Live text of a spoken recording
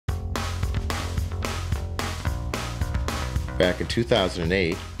Back in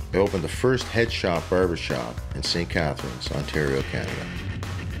 2008, I opened the first head shop barber shop in St. Catharines, Ontario, Canada.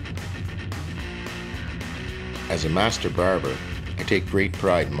 As a master barber, I take great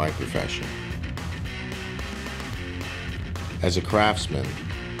pride in my profession. As a craftsman,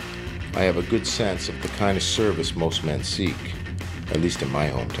 I have a good sense of the kind of service most men seek, at least in my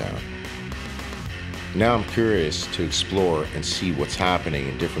hometown. Now I'm curious to explore and see what's happening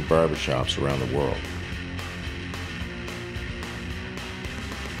in different barbershops around the world.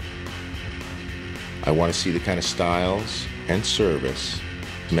 I want to see the kind of styles and service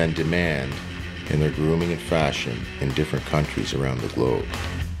men demand in their grooming and fashion in different countries around the globe.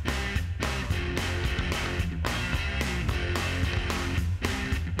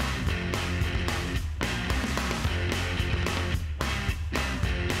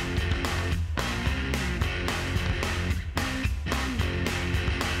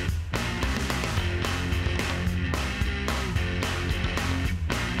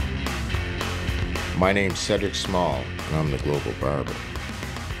 My name's Cedric Small, and I'm the Global Barber.